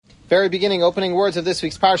Very beginning, opening words of this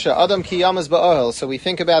week's Parsha, Adam ki yamas ba'ohel. So we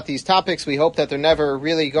think about these topics. We hope that they're never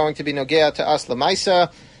really going to be nogea to us lamaisa.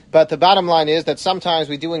 But the bottom line is that sometimes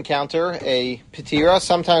we do encounter a petira.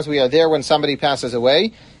 Sometimes we are there when somebody passes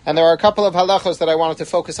away. And there are a couple of halachos that I wanted to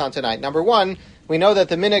focus on tonight. Number one, we know that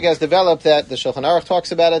the minhag has developed that, the Shulchan Aruch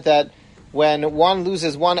talks about it, that when one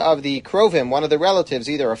loses one of the krovim, one of the relatives,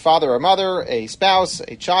 either a father or mother, a spouse,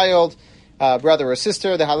 a child, brother or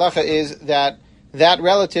sister, the halacha is that that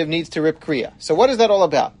relative needs to rip Kriyah. So what is that all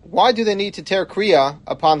about? Why do they need to tear Kriyah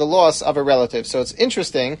upon the loss of a relative? So it's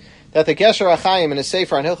interesting that the Gesher HaChaim in his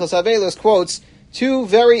Sefer on Hilchos Avelos quotes two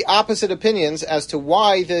very opposite opinions as to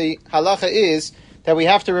why the halacha is that we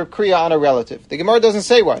have to rip Kriyah on a relative. The Gemara doesn't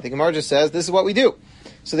say why. The Gemara just says, this is what we do.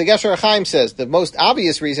 So the Gesher HaChaim says, the most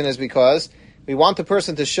obvious reason is because we want the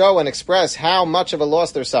person to show and express how much of a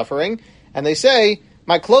loss they're suffering. And they say,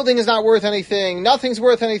 my clothing is not worth anything, nothing's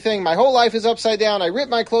worth anything, my whole life is upside down, I rip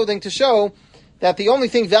my clothing to show that the only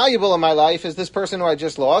thing valuable in my life is this person who I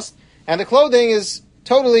just lost, and the clothing is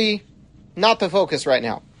totally not the focus right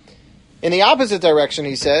now. In the opposite direction,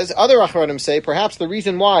 he says, other Achronim say, perhaps the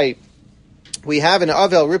reason why we have an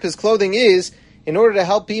Avel rip his clothing is in order to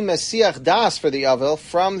help be Mesiach Das for the Avel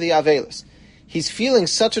from the Avelis. He's feeling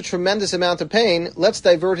such a tremendous amount of pain, let's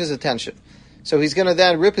divert his attention. So he's going to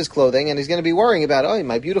then rip his clothing, and he's going to be worrying about, oh,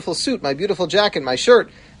 my beautiful suit, my beautiful jacket, my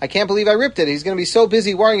shirt. I can't believe I ripped it. He's going to be so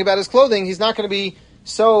busy worrying about his clothing, he's not going to be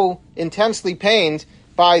so intensely pained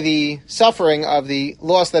by the suffering of the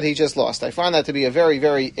loss that he just lost. I find that to be a very,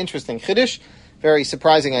 very interesting chiddush, very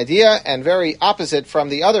surprising idea, and very opposite from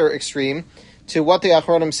the other extreme to what the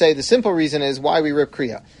Achronim say. The simple reason is why we rip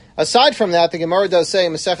Kriyah. Aside from that, the Gemara does say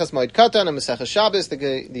in Maseches Moed Katan and Maseches Shabbos, the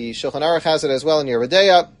Shulchan Aruch has it as well in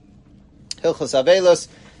Yeridea, Hilchos Avelos,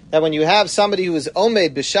 that when you have somebody who is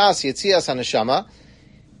Omed B'Shas Yetzias HaNeshama,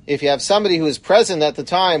 if you have somebody who is present at the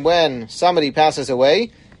time when somebody passes away,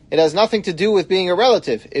 it has nothing to do with being a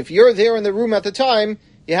relative. If you're there in the room at the time,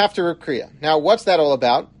 you have to rip Kriyah. Now, what's that all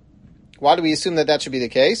about? Why do we assume that that should be the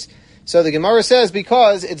case? So the Gemara says,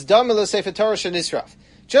 because it's Damila Sefer Torah Shenisraf.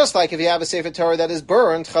 Just like if you have a Sefer Torah that is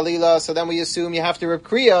burned, Chalila, so then we assume you have to rip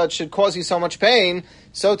Kriyah, it should cause you so much pain.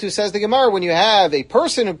 So too says the Gemara, when you have a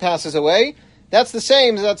person who passes away, that's the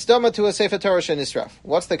same, that's Dama to a Sefer Torah Shenisraf.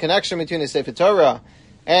 What's the connection between a Sefer Torah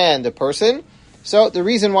and a person? So the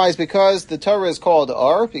reason why is because the Torah is called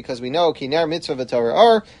Ar, because we know Ki Ner Mitzvah V'Torah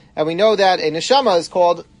Ar, and we know that a Neshama is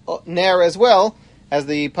called Ner as well, as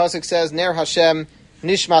the Pasuk says, Ner Hashem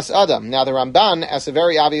Nishmas Adam. Now the Ramban asks a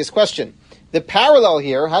very obvious question. The parallel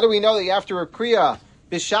here, how do we know that you have to rip Kriyah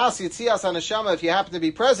B'Shas Yitzias HaNeshama if you happen to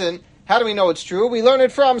be present? How do we know it's true? We learn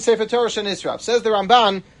it from Sefer Torah Shenisraf. Says the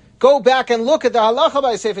Ramban, go back and look at the halacha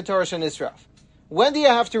by Sefer Torah Shenisraf. When do you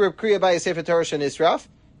have to rip Kriyah by a Sefer Torah Shenisraf?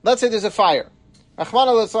 Let's say there's a fire. Rachmana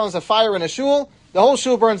litzlan is a fire in a shul. The whole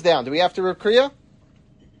shul burns down. Do we have to rip Kriyah?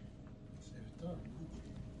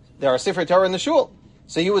 There are Sefer Torah in the shul.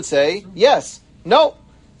 So you would say, yes. No.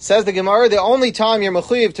 Says the Gemara, the only time you're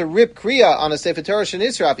mechuyev to rip Kriyah on a Sefer Torah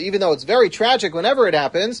Shenisraf, even though it's very tragic whenever it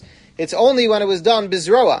happens, it's only when it was done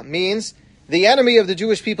bizroa, means the enemy of the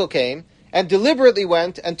Jewish people came and deliberately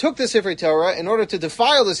went and took the Sefer Torah in order to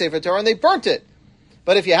defile the Sefer Torah, and they burnt it.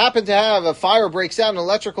 But if you happen to have a fire breaks out, an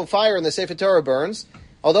electrical fire, and the Sefer Torah burns,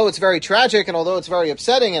 although it's very tragic and although it's very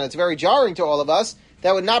upsetting and it's very jarring to all of us,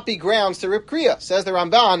 that would not be grounds to rip Kriyah. Says the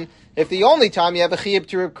Ramban, if the only time you have a chiyuv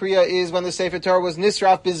to rip Kriyah is when the Sefer Torah was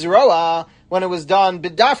nisraf bizroa, when it was done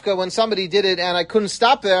bidafka, when somebody did it and I couldn't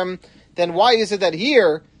stop them, then why is it that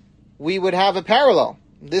here we would have a parallel?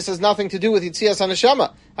 This has nothing to do with Yitzias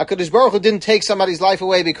HaNeshama. HaKadosh Baruch Hu didn't take somebody's life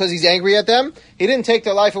away because he's angry at them. He didn't take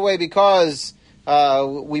their life away because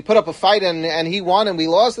we put up a fight and he won and we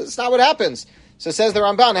lost. That's not what happens. So says the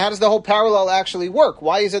Ramban, how does the whole parallel actually work?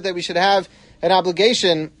 Why is it that we should have an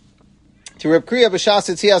obligation to rip Kriyah B'Shas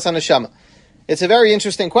Yitzias HaNeshama? It's a very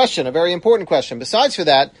interesting question, a very important question. Besides for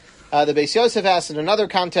that, the Beis Yosef asks in another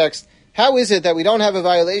context, how is it that we don't have a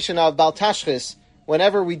violation of Bal Tashchis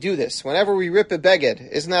whenever we do this? Whenever we rip a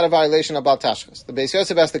beged, isn't that a violation of Bal Tashchis? The Beis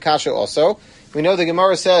Yosef asks the Kasha also. We know the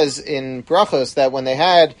Gemara says in Brachos that when they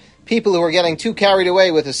had people who were getting too carried away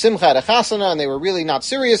with a Simcha at a Chasana and they were really not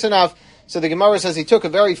serious enough, so the Gemara says he took a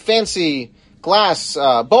very fancy glass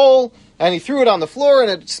bowl and he threw it on the floor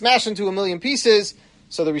and it smashed into a million pieces.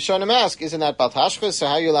 So the Rishonim ask, isn't that Bal Tashchis? So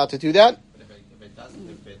how are you allowed to do that? But if it doesn't,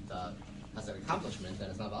 if it has an accomplishment,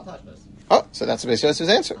 then it's not Bal Tashchis. Oh, so that's Beis Yosef's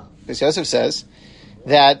answer. Beis Yosef says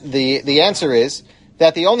that the answer is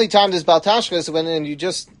that the only time there's Bal Tashchis is when you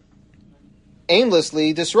just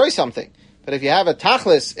aimlessly destroy something. But if you have a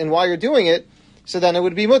tachlis in while you're doing it, so then it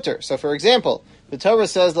would be mutter. So for example, The Torah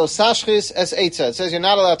says, Lo sashchis es eitza. It says you're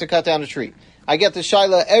not allowed to cut down a tree. I get the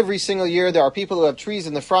shaila every single year. There are people who have trees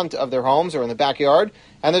in the front of their homes or in the backyard,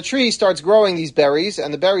 and the tree starts growing these berries,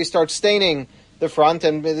 and the berries start staining the front,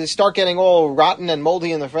 and they start getting all rotten and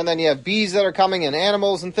moldy in the front. Then you have bees that are coming and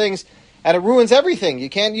animals and things, and it ruins everything. You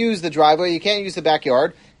can't use the driveway, you can't use the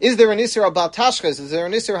backyard. Is there an isur about tashchis? Is there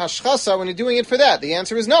an isur hashchasa when you're doing it for that? The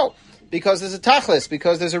answer is no, because there's a tachlis,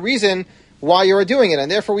 because there's a reason why you're doing it,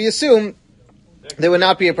 and therefore we assume there would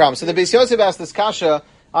not be a problem. So the Beis Yosef asked this kasha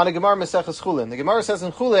on a Gemara Maseches Chulin. The Gemara says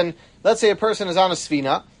in Chulin, let's say a person is on a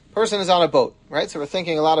svina, person is on a boat, right? So we're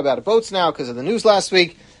thinking a lot about boats now because of the news last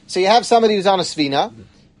week. So you have somebody who's on a svina,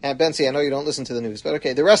 and Bensi, I know you don't listen to the news, but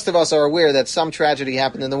okay, the rest of us are aware that some tragedy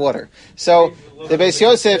happened in the water. So the Beis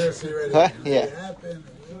Yosef, yeah.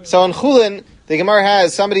 So in Chulin, the Gemara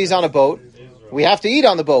has somebody's on a boat. We have to eat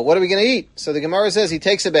on the boat. What are we going to eat? So the Gemara says he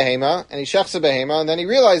takes a behema, and he shechs a behema, and then he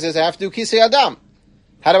realizes I have to do kisei adam.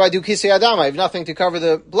 How do I do kisei adam? I have nothing to cover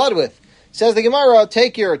the blood with. Says the Gemara,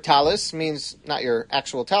 take your talis, means not your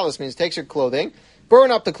actual talis, means takes your clothing, burn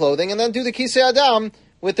up the clothing, and then do the kisei adam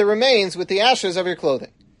with the remains, with the ashes of your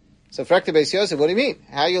clothing. So Frekta Beis Yosef, what do you mean?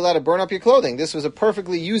 How are you allowed to burn up your clothing? This was a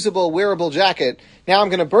perfectly usable, wearable jacket. Now I'm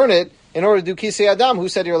going to burn it in order to do kisei adam. Who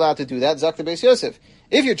said you're allowed to do that? Zakta Beis Yosef.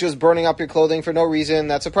 If you're just burning up your clothing for no reason,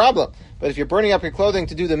 that's a problem. But if you're burning up your clothing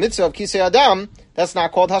to do the mitzvah of kisei adam, that's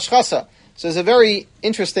not called hashchasa. So there's a very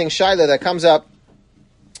interesting shaila that comes up.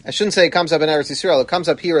 I shouldn't say it comes up in Eretz Yisrael. It comes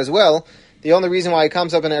up here as well. The only reason why it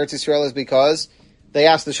comes up in Eretz Yisrael is because they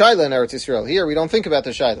asked the shaila in Eretz Yisrael. Here, we don't think about the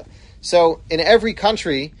shaila. So in every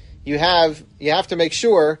country, you have to make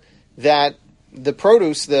sure that the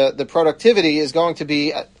produce, the productivity is going to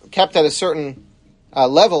be kept at a certain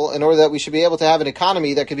level in order that we should be able to have an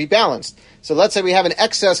economy that could be balanced. So let's say we have an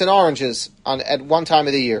excess in oranges at one time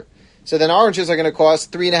of the year. So then oranges are going to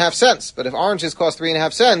cost 3.5 cents. But if oranges cost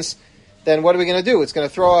 3.5 cents, then what are we going to do? It's going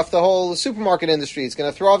to throw off the whole supermarket industry. It's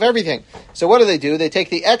going to throw off everything. So what do? They take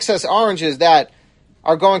the excess oranges that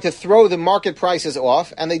are going to throw the market prices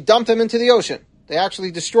off, and they dump them into the ocean. They actually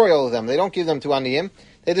destroy all of them. They don't give them to aniyim.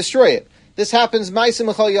 They destroy it. This happens ma'asim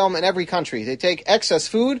l'chol yom in every country. They take excess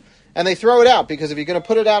food and they throw it out, because if you're going to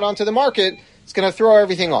put it out onto the market, it's going to throw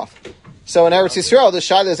everything off. So in Eretz Yisrael, the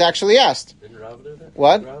shaila is actually asked. Didn't Rav do that?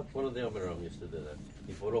 What? One of the Amiram used to do that.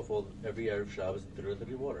 He put off every Erev Shabbos and threw it into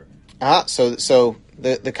the water. So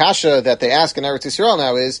the kasha that they ask in Eretz Yisrael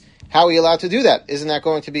now is, how are you allowed to do that? Isn't that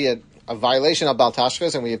going to be a violation of Bal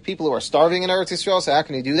Tashchas? And we have people who are starving in Eretz Yisrael, so how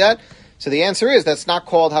can you do that? So the answer is, that's not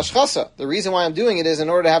called hashchasa. The reason why I'm doing it is in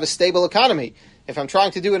order to have a stable economy. If I'm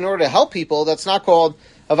trying to do it in order to help people, that's not called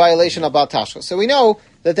a violation of Bal Tashchas. So we know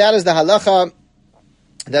that is the halacha,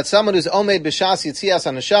 that someone who's omed b'shas yitzias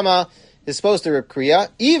haneshama is supposed to rip Kriyah,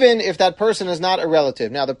 even if that person is not a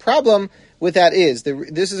relative. Now the problem with that is,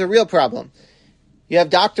 this is a real problem. You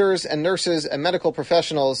have doctors and nurses and medical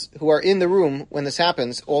professionals who are in the room when this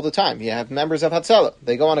happens all the time. You have members of Hatzalah.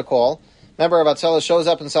 They go on a call. Member of Hatzalah shows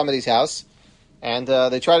up in somebody's house, and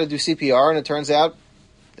they try to do CPR, and it turns out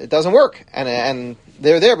it doesn't work. And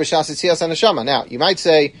they're there, b'shas yitzias haneshama. Now, you might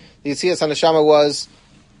say the yitzias haneshama was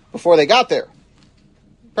before they got there.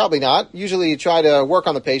 Probably not. Usually you try to work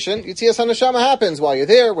on the patient. Yitzias haneshama happens while you're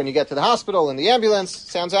there, when you get to the hospital, in the ambulance.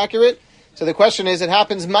 Sounds accurate? So the question is, it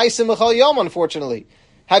happens ma'asim l'chol yom, unfortunately.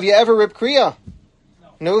 Have you ever ripped Kriyah?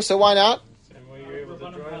 No, so why not? Same way you're able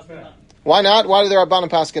to drive back. Why not? Why do the Rabbanan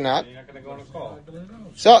paskin not? You're not going to go on a call.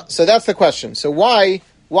 So that's the question. So why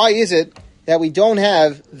is it that we don't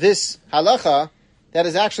have this halacha that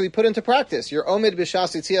is actually put into practice? You're omid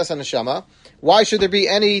b'shas yitzias haneshama. Why should there be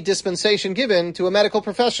any dispensation given to a medical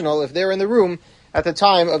professional if they're in the room at the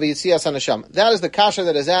time of yitzias haneshama? That is the kasha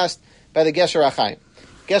that is asked by the Gesher HaChaim.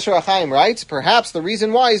 Gesher HaChaim writes, perhaps the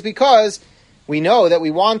reason why is because we know that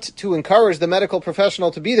we want to encourage the medical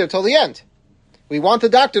professional to be there till the end. We want the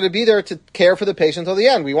doctor to be there to care for the patient till the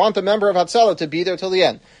end. We want the member of Hatzalah to be there till the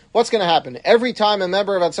end. What's going to happen? Every time a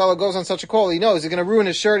member of Hatzalah goes on such a call, he knows he's going to ruin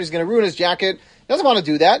his shirt, he's going to ruin his jacket. He doesn't want to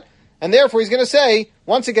do that. And therefore he's going to say,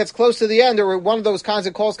 once it gets close to the end, or one of those kinds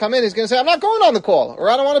of calls come in, he's going to say, I'm not going on the call, or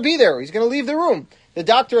I don't want to be there. He's going to leave the room. The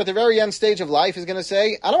doctor at the very end stage of life is going to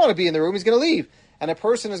say, I don't want to be in the room. He's going to leave. And a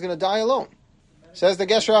person is going to die alone. Says the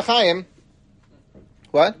Gesher HaChaim.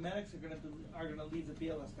 What? The medics are going to leave the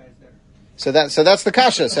BLS guys there. So that's the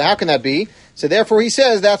kasha. So how can that be? So therefore he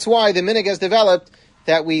says that's why the minhag has developed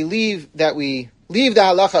that we leave the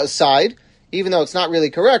halacha aside, even though it's not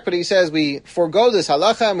really correct, but he says we forego this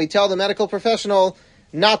halacha and we tell the medical professional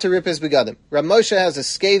not to rip his begadim. Rav Moshe has a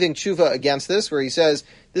scathing tshuva against this, where he says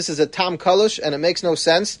this is a tam kalush and it makes no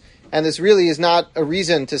sense, and this really is not a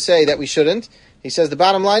reason to say that we shouldn't. He says the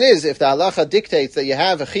bottom line is, if the halacha dictates that you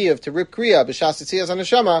have a chiyuv to rip kriya b'shas yitzias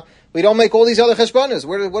haneshama, we don't make all these other cheshbonas.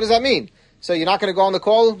 What does that mean? So you're not going to go on the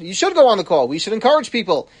call? You should go on the call. We should encourage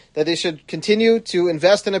people that they should continue to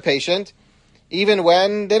invest in a patient even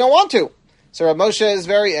when they don't want to. So Rav Moshe is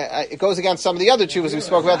it goes against some of the other chuvas we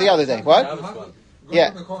spoke about the other day. What?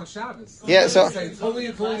 Yeah. Yeah, so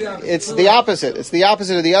it's the opposite. It's the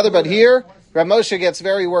opposite of the other, but here Rav Moshe gets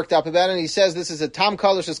very worked up about it, and he says this is a tam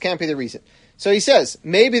kolish, this can't be the reason. So he says,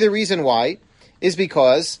 maybe the reason why is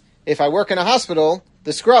because if I work in a hospital,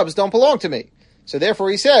 the scrubs don't belong to me. So therefore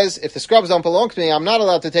he says, if the scrubs don't belong to me, I'm not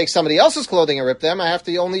allowed to take somebody else's clothing and rip them. I have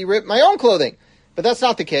to only rip my own clothing. But that's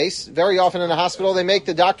not the case. Very often in a hospital, they make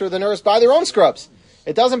the doctor or the nurse buy their own scrubs.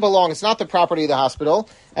 It doesn't belong. It's not the property of the hospital.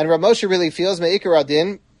 And Rav Moshe really feels, me'ikar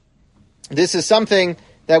adin, this is something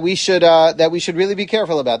that we should really be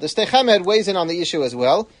careful about. The Shtei Chamed weighs in on the issue as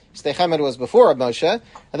well. Shtei Chamed was before Rav Moshe.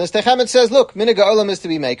 And the Shtei Chamed says, look, minig ha'olam is to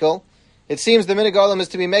be mekel. It seems the minig ha'olam is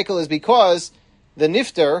to be mekel is because the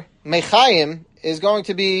nifter, mechayim, is going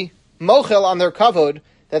to be mochel on their kavod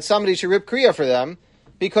that somebody should rip kriya for them,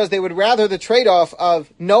 because they would rather the trade-off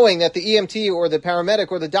of knowing that the EMT or the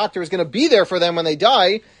paramedic or the doctor is going to be there for them when they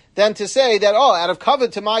die, than to say that, out of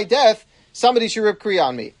kavod to my death, somebody should rip kriya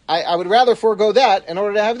on me. I would rather forego that in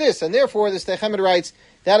order to have this. And therefore, the Shtei Chamed writes,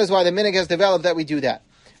 that is why the minhag has developed that we do that.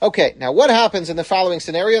 Okay, now what happens in the following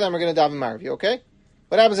scenario? Then we're going to daven Marav, okay?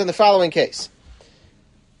 What happens in the following case?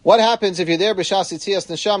 What happens if you're there b'shas Yitzias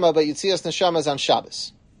Neshama, but Yitzias Neshama is on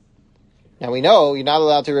Shabbos? Now we know you're not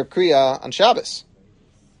allowed to rip kriya on Shabbos,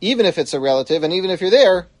 even if it's a relative, and even if you're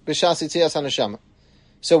there b'shas Yitzias Neshama.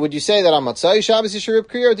 So would you say that on Matzai Shabbos you should rip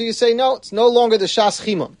kriya, or do you say no? It's no longer the shas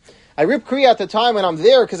chimon. I rip kriya at the time when I'm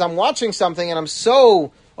there because I'm watching something and I'm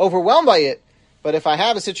so overwhelmed by it. But if I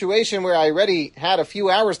have a situation where I already had a few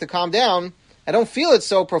hours to calm down, I don't feel it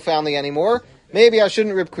so profoundly anymore, maybe I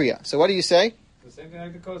shouldn't rip kriya. So what do you say? The same thing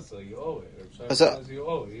like the Kotzah, you owe it. You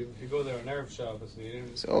owe it. If you go there on Erev Shabbos, you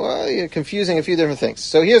didn't... So you're confusing a few different things.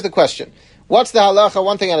 So here's the question. What's the halacha,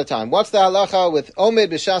 one thing at a time, what's the halacha with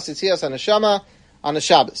Omid B'Shas Yitzias HaNeshama on the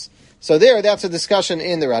Shabbos? So that's a discussion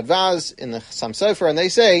in the Radvaz, in the Sam Sofer, and they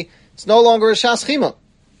say it's no longer a Shas Chima.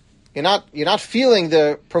 You're not feeling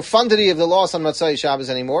the profundity of the loss on Matzai Shabbos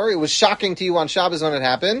anymore. It was shocking to you on Shabbos when it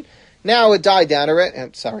happened. Now it died down already.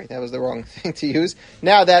 Sorry, that was the wrong thing to use.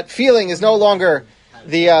 Now that feeling is no longer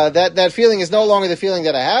that feeling is no longer the feeling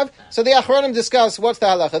that I have. So the Achronim discuss what's the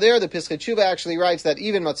halacha there. The Pischei Tshuva actually writes that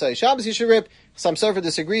even Matzai Shabbos you should rip. Some Sofer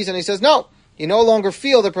disagrees and he says no, you no longer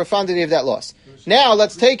feel the profundity of that loss. Now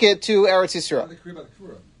let's take it to Eretz Yisrael.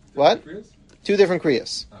 What? Two different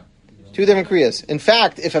kriyas. Two different kriyas. In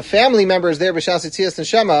fact, if a family member is there b'shas Yitzias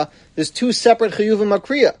Neshama, there's two separate chiyuvim of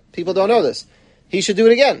kriya. People don't know this. He should do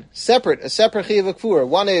it again. A separate chiyuv of kfura.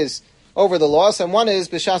 One is over the loss, and one is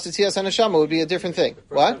b'shas Yitzias Neshama would be a different thing.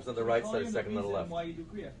 What? First on the right side, second on the left. Why you do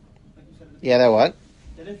kriya? Like you said Yeah, that what?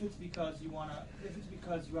 That if it's because you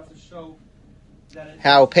have to show that it's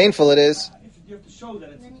How painful it is. If you have to show that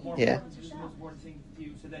it's more Yeah. important, it's the most important thing to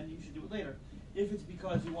you, so then you should do it later. If it's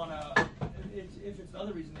because you want to, if it's the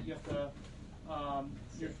other reason that you have to,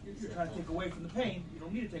 you're trying to take away from the pain, you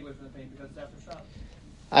don't need to take away from the pain because it's after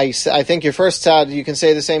Shabbos. I think your first side, you can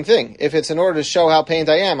say the same thing. If it's in order to show how pained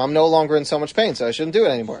I am, I'm no longer in so much pain, so I shouldn't do it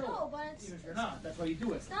anymore. No, but Even if you're not, that's why you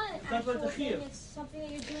do it. it's not an That's what actual the thing. chiyuv. It's something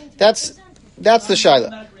that you're doing to That's represent. That's the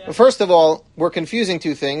shaila. But first of all, we're confusing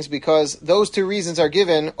two things because those two reasons are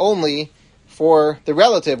given only for the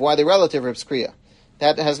relative, why the relative rips kriya.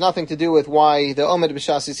 That has nothing to do with why the Omed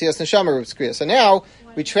B'Shas Yitzias Neshama rips kriya. So now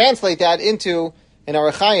we translate that into in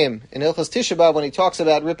Orach Chaim in Hilchos Tisha B'Av when he talks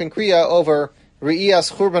about ripping kriya over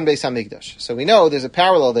Re'iyas Churban Beis Hamikdash. So we know there's a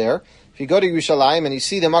parallel there. If you go to Yerushalayim and you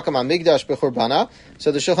see the Makam HaMikdash B'Churbana,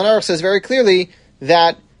 so the Shulchan Aruch says very clearly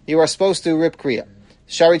that you are supposed to rip kriya.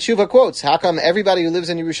 Shari Tshuva quotes, how come everybody who lives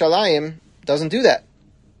in Yerushalayim doesn't do that?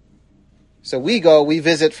 So we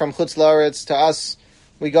visit from Chutz La'aretz to us,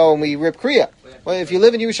 we go and we rip kriya. Well, if you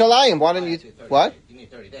live in Yerushalayim, why don't you... What? You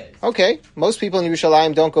need 30 days. Okay, most people in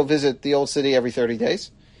Yerushalayim don't go visit the old city every 30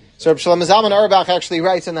 days. So Shlomo Zalman Auerbach actually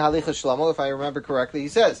writes in the Halichas Shlomo, if I remember correctly, he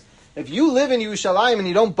says, if you live in Yerushalayim and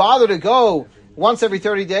you don't bother to go once every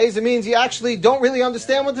 30 days, it means you actually don't really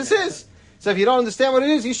understand what this is. So if you don't understand what it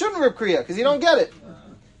is, you shouldn't rip kriya, because you don't get it.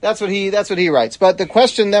 That's what he writes. But the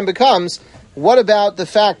question then becomes, what about the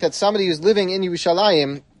fact that somebody who's living in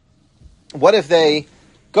Yerushalayim, what if they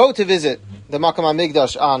go to visit the Makam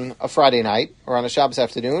HaMikdash on a Friday night or on a Shabbos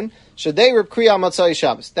afternoon? Should they rip kriya on Matzai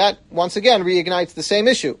Shabbos? That, once again, reignites the same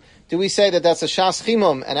issue. Do we say that that's a Shas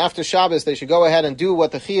Chimum, and after Shabbos they should go ahead and do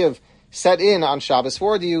what the Chiyuv set in on Shabbos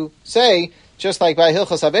for? Do you say, just like by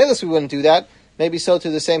Hilchos Avelis we wouldn't do that, maybe so too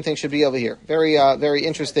the same thing should be over here. Very, very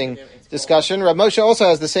interesting discussion. Rav Moshe also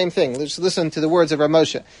has the same thing. Let's listen to the words of Rav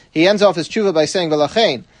Moshe. He ends off his tshuva by saying,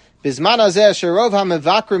 "V'lachein bizman hazeh sherov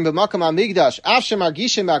hamevakrim b'makam hamigdash af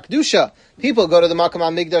shemargishim b'akdusha." People go to the makam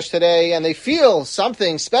hamigdash today and they feel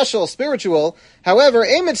something special, spiritual. However,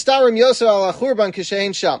 ein mitztarim yosef al hachurban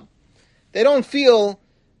kishein sham. They don't feel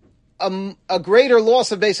a greater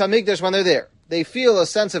loss of Beis Hamikdash when they're there. They feel a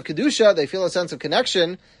sense of kedusha, they feel a sense of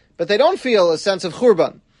connection, but they don't feel a sense of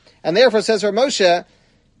churban. And therefore, says Rav Moshe,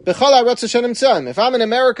 if I'm in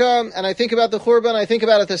America and I think about the churban, I think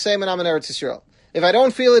about it the same when I'm in Eretz Yisrael. If I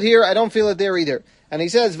don't feel it here, I don't feel it there either. And he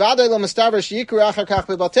says, therefore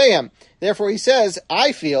he says,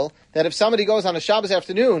 I feel that if somebody goes on a Shabbos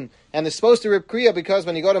afternoon and is supposed to rip Kriyah because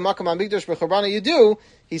when you go to Makam HaMikdash b'Churbana you do,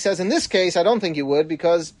 he says in this case I don't think you would,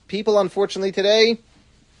 because people unfortunately today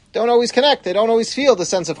don't always connect, they don't always feel the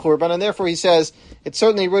sense of Churban, and therefore he says it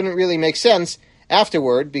certainly wouldn't really make sense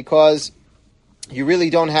afterward, because you really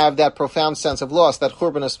don't have that profound sense of loss that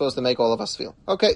Churban is supposed to make all of us feel. Okay.